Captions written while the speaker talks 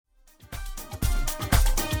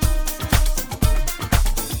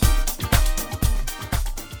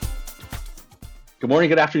Good morning,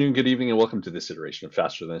 good afternoon, good evening, and welcome to this iteration of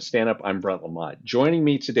Faster Than a Stand-Up. I'm Brent Lamont. Joining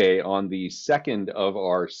me today on the second of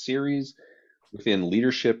our series within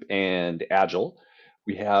Leadership and Agile,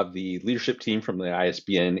 we have the leadership team from the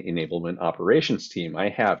ISBN Enablement Operations team. I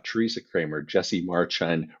have Teresa Kramer, Jesse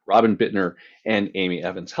Marchand, Robin Bittner, and Amy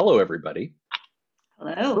Evans. Hello, everybody.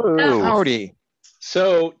 Hello. Hello. Howdy.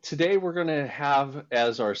 So today we're going to have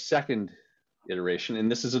as our second iteration, and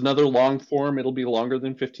this is another long form. It'll be longer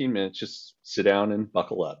than 15 minutes. Just sit down and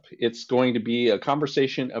buckle up. It's going to be a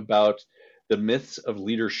conversation about the myths of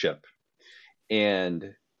leadership.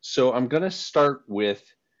 And so I'm going to start with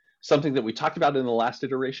something that we talked about in the last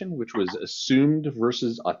iteration, which was assumed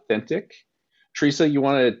versus authentic. Teresa, you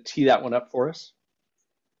want to tee that one up for us?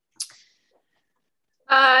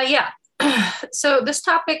 Yeah. So this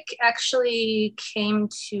topic actually came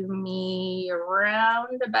to me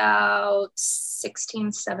around about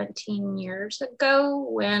 16, 17 years ago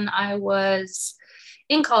when I was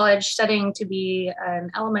in college studying to be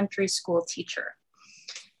an elementary school teacher.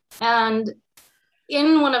 And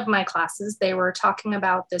in one of my classes, they were talking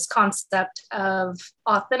about this concept of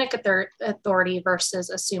authentic authority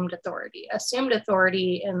versus assumed authority. Assumed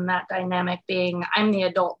authority in that dynamic being, I'm the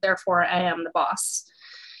adult, therefore I am the boss.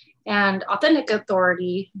 And authentic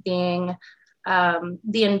authority being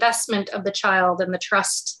the investment of the child and the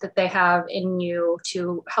trust that they have in you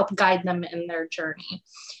to help guide them in their journey.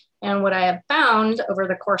 And what I have found over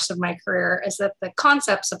the course of my career is that the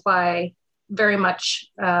concepts apply very much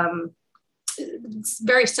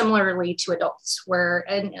very similarly to adults, where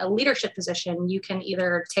in a leadership position, you can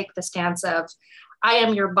either take the stance of, I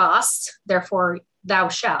am your boss, therefore thou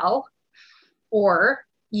shall, or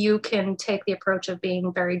you can take the approach of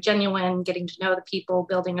being very genuine, getting to know the people,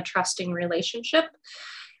 building a trusting relationship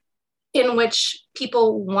in which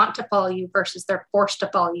people want to follow you versus they're forced to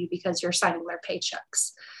follow you because you're signing their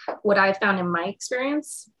paychecks. What I found in my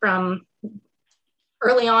experience from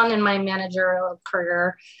early on in my managerial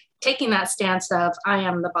career, taking that stance of I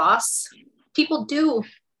am the boss, people do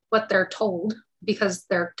what they're told because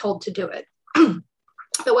they're told to do it.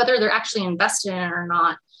 But whether they're actually invested in it or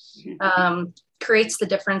not, creates the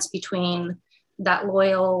difference between that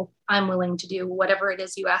loyal, I'm willing to do whatever it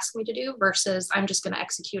is you ask me to do versus I'm just going to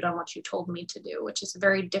execute on what you told me to do, which is a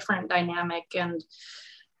very different dynamic. And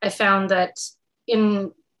I found that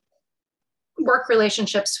in work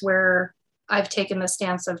relationships where I've taken the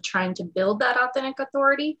stance of trying to build that authentic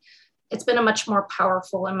authority, it's been a much more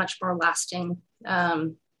powerful and much more lasting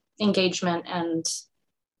engagement and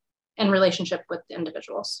relationship with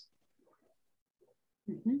individuals.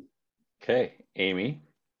 Mm-hmm. Okay, Amy,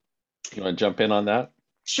 you want to jump in on that?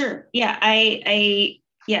 Sure. Yeah,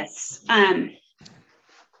 yes.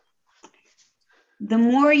 The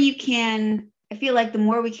more you can, I feel like the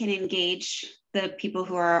more we can engage the people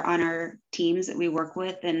who are on our teams that we work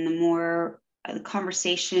with, and the more the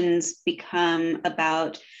conversations become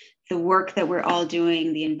about the work that we're all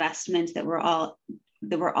doing, the investment that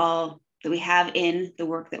we have in the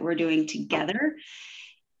work that we're doing together,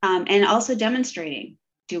 and also demonstrating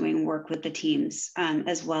doing work with the teams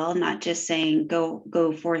as well, not just saying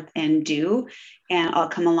go forth and do, and I'll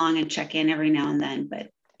come along and check in every now and then,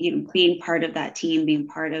 but being part of that team, being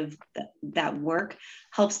part of that work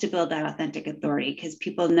helps to build that authentic authority, because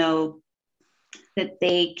people know that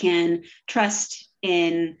they can trust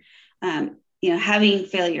in having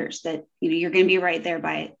failures, that you're going to be right there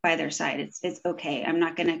by their side. It's okay. I'm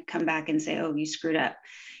not going to come back and say, oh, you screwed up,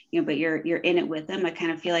 but you're in it with them. I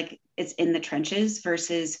kind of feel like it's in the trenches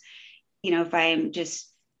versus, if I'm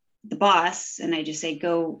just the boss and I just say,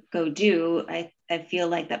 go do, I feel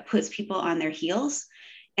like that puts people on their heels,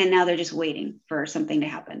 and now they're just waiting for something to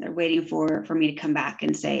happen. They're waiting for me to come back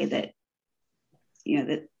and say that,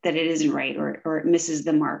 that it isn't right, or it misses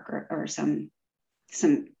the mark, or some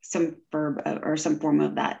verb or some form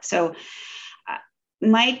of that. So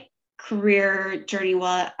my career journey,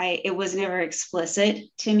 while it was never explicit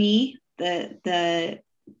to me, the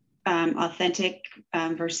authentic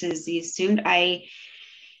versus the assumed, I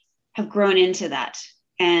have grown into that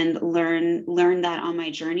and learned that on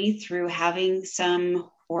my journey through having some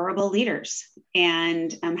horrible leaders,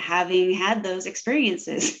 and having had those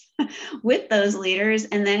experiences with those leaders,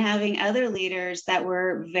 and then having other leaders that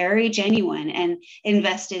were very genuine and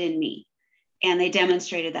invested in me, and they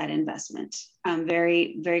demonstrated that investment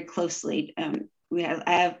very, very closely. I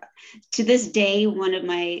have to this day one of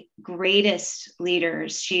my greatest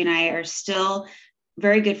leaders. She and I are still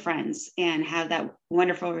very good friends and have that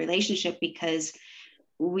wonderful relationship because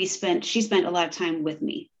she spent a lot of time with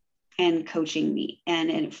me and coaching me, and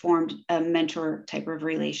it formed a mentor type of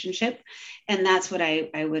relationship. And that's what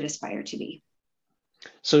I would aspire to be.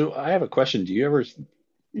 So I have a question. Do you ever Mhm.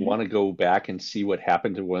 want to go back and see what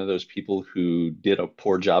happened to one of those people who did a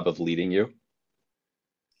poor job of leading you?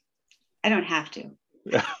 I don't have to.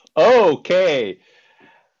 Okay.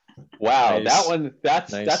 Wow, that Nice. one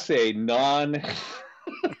that's Nice. a non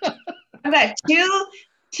I've got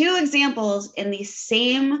two examples in the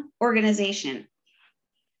same organization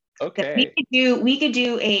that okay. we could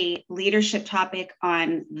do a leadership topic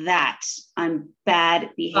on that, on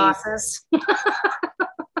bad behavior. Bosses. Oh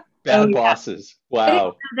Bad yeah. bosses. I think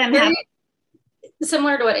Wow. Them very have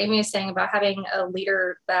similar to what Amy is saying about having a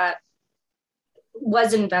leader that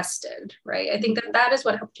was invested, right? I think that that is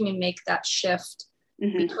what helped me make that shift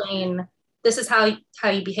mm-hmm, between this is how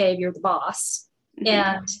you behave, you're the boss, mm-hmm,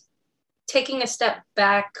 and taking a step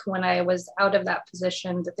back when I was out of that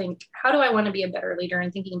position to think, how do I want to be a better leader?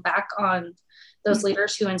 And thinking back on those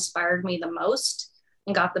leaders who inspired me the most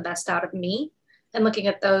and got the best out of me. And looking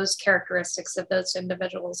at those characteristics of those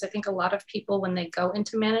individuals, I think a lot of people, when they go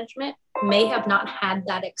into management, may have not had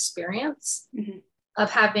that experience mm-hmm.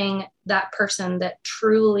 of having that person that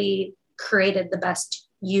truly created the best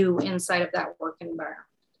you inside of that work environment.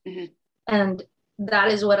 Mm-hmm. And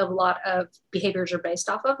that is what a lot of behaviors are based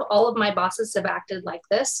off of. All of my bosses have acted like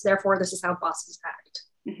this, therefore, this is how bosses act.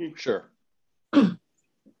 Mm-hmm. Sure.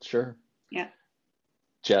 Sure. Yeah.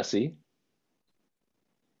 Jesse.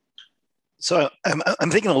 So I'm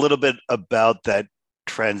thinking a little bit about that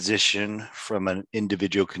transition from an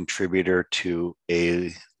individual contributor to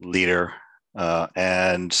a leader,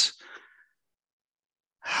 and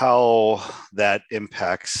how that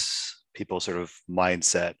impacts people's sort of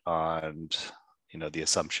mindset on, the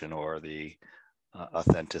assumption or the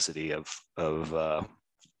authenticity of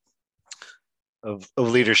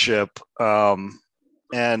leadership.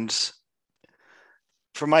 And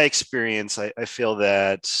from my experience, I feel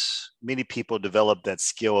that many people develop that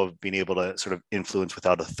skill of being able to sort of influence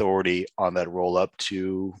without authority on that roll up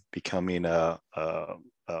to becoming a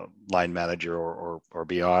line manager or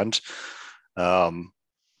beyond.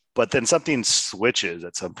 But then something switches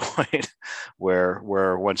at some point where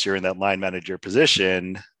once you're in that line manager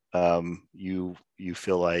position, you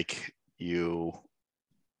feel like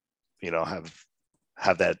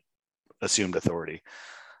have that assumed authority.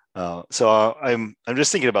 So I'm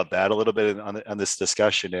just thinking about that a little bit on this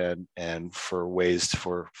discussion, and for ways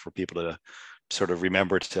for people to sort of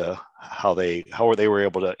remember to how they were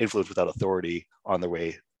able to influence without authority on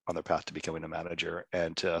their path to becoming a manager,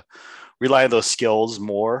 and to rely on those skills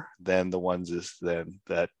more than the ones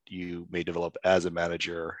that you may develop as a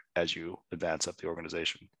manager as you advance up the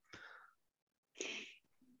organization.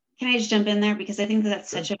 Can I just jump in there? Because I think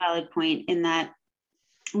that's such a valid point, in that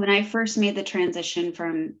when I first made the transition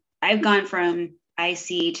I've gone from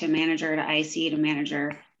IC to manager to IC to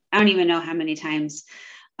manager. I don't even know how many times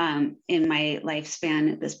in my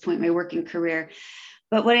lifespan at this point, my working career.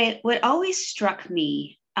 But what always struck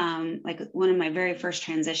me, like one of my very first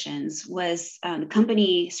transitions, was the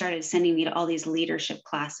company started sending me to all these leadership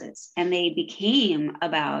classes, and they became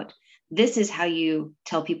about, this is how you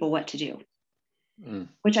tell people what to do,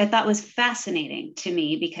 which I thought was fascinating to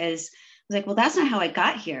me, because I was like, well, that's not how I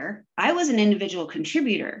got here. I was an individual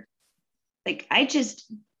contributor. Like, I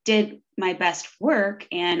just did my best work,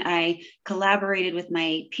 and I collaborated with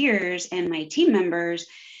my peers and my team members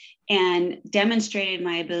and demonstrated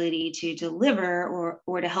my ability to deliver,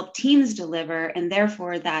 or to help teams deliver. And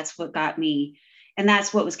therefore, that's what got me, and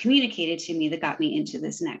that's what was communicated to me, that got me into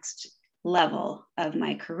this next level of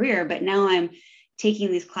my career. But now I'm taking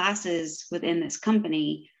these classes within this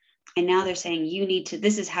company, and now they're saying,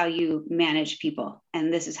 this is how you manage people,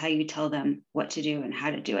 and this is how you tell them what to do and how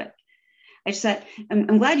to do it. I just thought,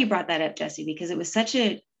 I'm glad you brought that up, Jesse, because it was such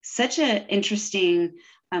a interesting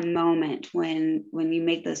moment when you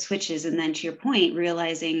make those switches, and then, to your point,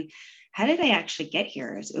 realizing, how did I actually get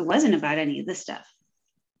here? It wasn't about any of this stuff.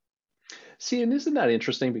 See, and isn't that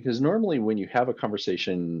interesting? Because normally when you have a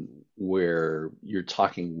conversation where you're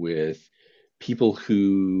talking with people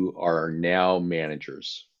who are now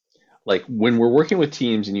managers, like when we're working with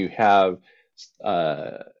teams and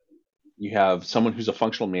uh, you have someone who's a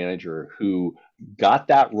functional manager who got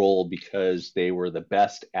that role because they were the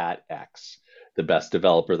best at X, the best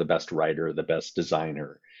developer, the best writer, the best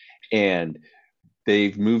designer, and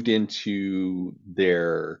they've moved into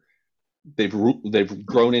they've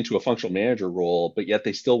grown into a functional manager role, but yet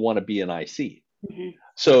they still want to be an IC. Mm-hmm.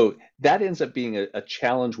 So that ends up being a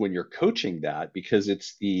challenge when you're coaching that, because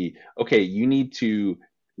it's okay, you need to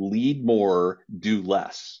lead more, do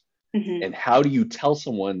less. Mm-hmm. And how do you tell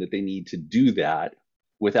someone that they need to do that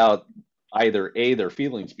without either their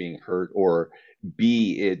feelings being hurt, or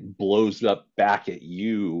B, it blows up back at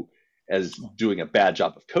you as doing a bad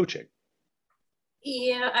job of coaching.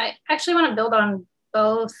 Yeah, I actually want to build on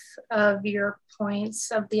both of your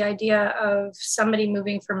points of the idea of somebody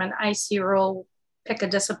moving from an IC role, pick a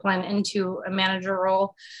discipline, into a manager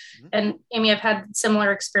role. Mm-hmm. And Amy, I've had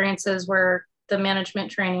similar experiences where the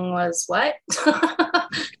management training was what?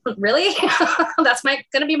 Really? That's going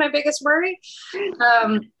to be my biggest worry.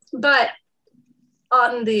 But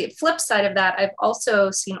on the flip side of that, I've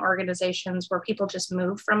also seen organizations where people just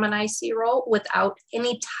move from an IC role without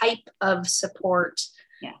any type of support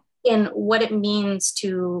in what it means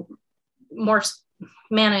to more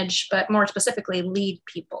manage, but more specifically lead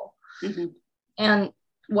people. Mm-hmm. And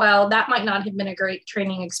while that might not have been a great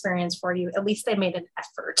training experience for you, at least they made an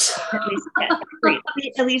effort.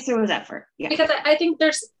 At least there was effort. Yeah. Because I think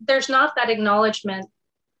there's not that acknowledgement,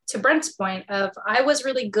 to Brent's point, of I was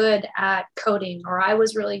really good at coding, or I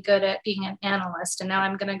was really good at being an analyst, and now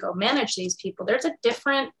I'm going to go manage these people. There's a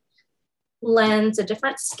different lens, a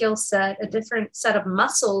different skill set, a different set of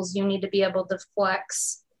muscles you need to be able to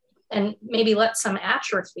flex and maybe let some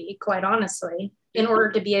atrophy, quite honestly, in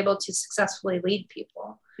order to be able to successfully lead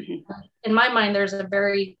people. Mm-hmm. In my mind, there's a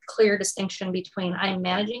very clear distinction between I'm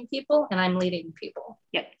managing people and I'm leading people.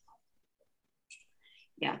 Yep.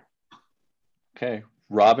 Yeah. Okay.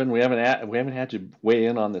 Robin, we haven't had you weigh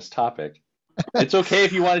in on this topic. It's okay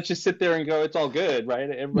if you want to just sit there and go, it's all good, right?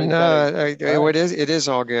 It is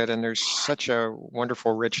all good. And there's such a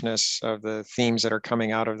wonderful richness of the themes that are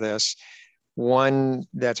coming out of this. One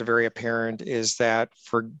that's very apparent is that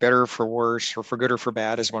for better, for worse, or for good or for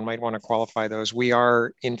bad, as one might want to qualify those, we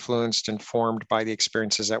are influenced and formed by the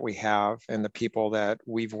experiences that we have and the people that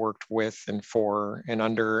we've worked with and for and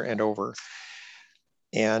under and over.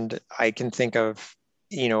 And I can think of,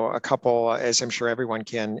 a couple, as I'm sure everyone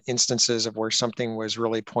can, instances of where something was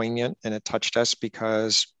really poignant and it touched us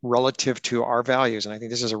because relative to our values, and I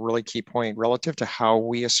think this is a really key point, relative to how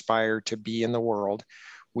we aspire to be in the world,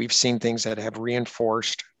 we've seen things that have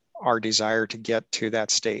reinforced our desire to get to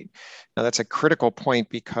that state. Now, that's a critical point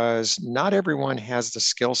because not everyone has the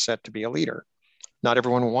skill set to be a leader. Not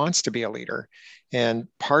everyone wants to be a leader. And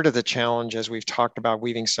part of the challenge, as we've talked about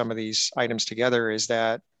weaving some of these items together, is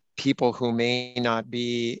that people who may not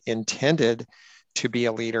be intended to be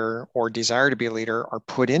a leader or desire to be a leader are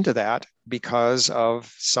put into that because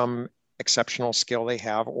of some exceptional skill they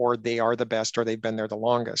have, or they are the best, or they've been there the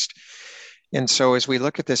longest. And so as we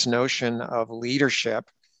look at this notion of leadership,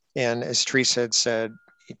 and as Teresa had said,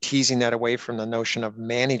 teasing that away from the notion of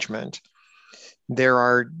management, there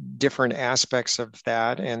are different aspects of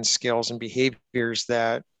that and skills and behaviors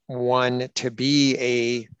that one, to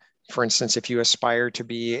be for instance, if you aspire to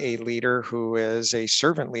be a leader who is a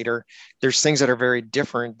servant leader, there's things that are very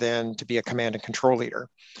different than to be a command and control leader.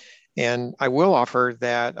 And I will offer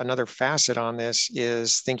that another facet on this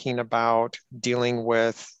is thinking about dealing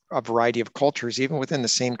with a variety of cultures, even within the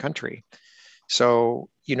same country. So,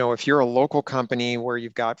 if you're a local company where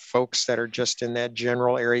you've got folks that are just in that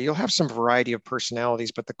general area, you'll have some variety of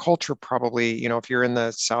personalities, but the culture probably, if you're in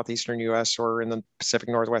the Southeastern US or in the Pacific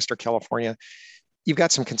Northwest or California, you've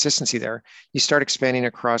got some consistency there. You start expanding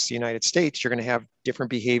across the United States, you're going to have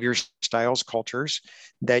different behaviors, styles, cultures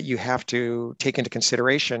that you have to take into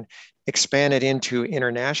consideration. Expand it into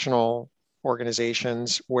international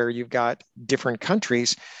organizations where you've got different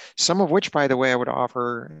countries, some of which, by the way, I would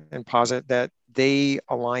offer and posit that they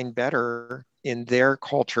align better in their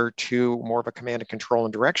culture to more of a command and control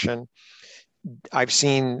and direction. I've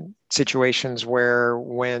seen situations where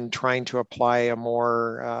when trying to apply a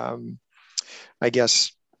more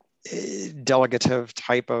delegative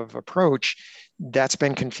type of approach, that's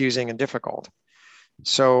been confusing and difficult.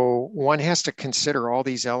 So one has to consider all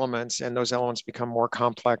these elements, and those elements become more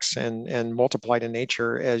complex and multiplied in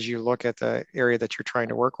nature as you look at the area that you're trying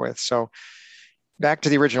to work with. So back to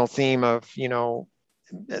the original theme of,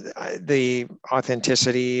 the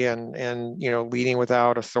authenticity and leading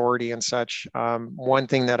without authority and such. One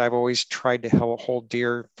thing that I've always tried to hold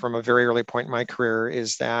dear from a very early point in my career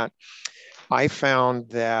is that I found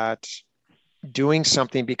that doing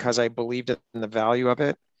something because I believed in the value of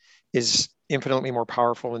it is infinitely more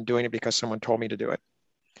powerful than doing it because someone told me to do it.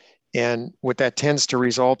 And what that tends to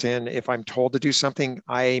result in, if I'm told to do something,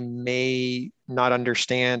 I may not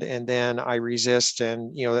understand, and then I resist,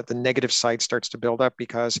 and that the negative side starts to build up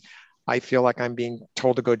because I feel like I'm being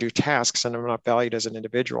told to go do tasks and I'm not valued as an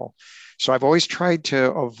individual. So I've always tried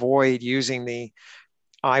to avoid using the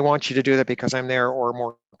I want you to do that because I'm there, or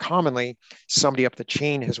more commonly, somebody up the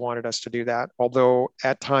chain has wanted us to do that. Although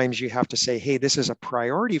at times you have to say, hey, this is a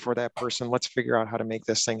priority for that person. Let's figure out how to make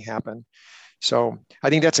this thing happen. So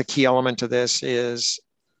I think that's a key element to this is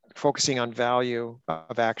focusing on value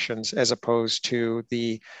of actions as opposed to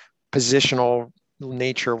the positional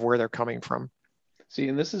nature of where they're coming from. See,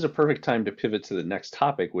 and this is a perfect time to pivot to the next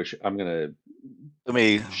topic, which I'm going to Let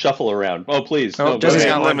me shuffle around. Oh, please. Oh, No, go Jesse's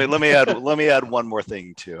ahead. got one. let me add one more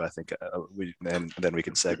thing too. I think and then we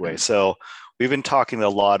can segue. So we've been talking a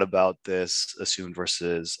lot about this assumed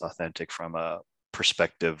versus authentic from a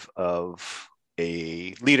perspective of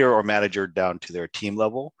a leader or manager down to their team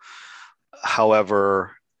level.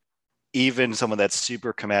 However, even someone that's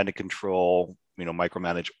super command and control,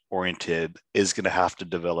 micromanage oriented, is going to have to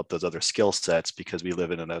develop those other skill sets because we live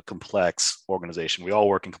in a complex organization. We all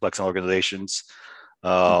work in complex organizations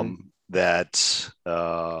that starts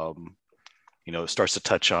to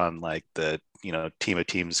touch on like the team of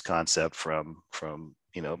teams concept from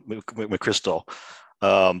McChrystal.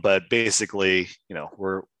 But basically,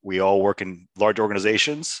 we all work in large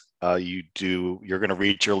organizations. You're going to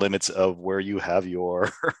reach your limits of where you have your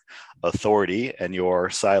authority and your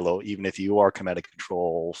silo, even if you are command and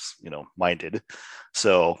controls, minded.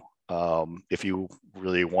 So if you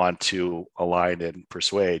really want to align and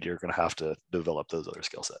persuade, you're going to have to develop those other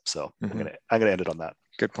skill sets. So I'm going to end it on that.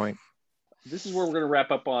 Good point. This is where we're going to wrap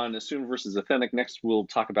up on assumed versus authentic. Next, we'll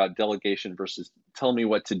talk about delegation versus tell me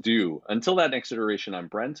what to do. Until that next iteration, I'm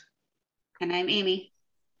Brent. And I'm Amy.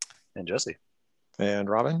 And Jesse. And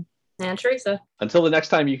Robin. And Teresa. Until the next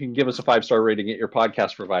time, you can give us a 5-star rating at your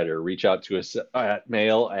podcast provider. Reach out to us at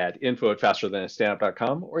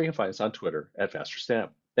mail@info@fasterthanastandup.com, or you can find us on Twitter @fasterstandup.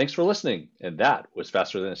 Thanks for listening. And that was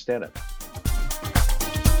Faster Than a Stand-Up.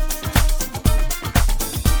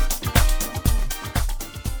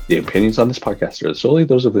 The opinions on this podcast are solely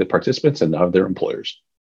those of the participants and not of their employers.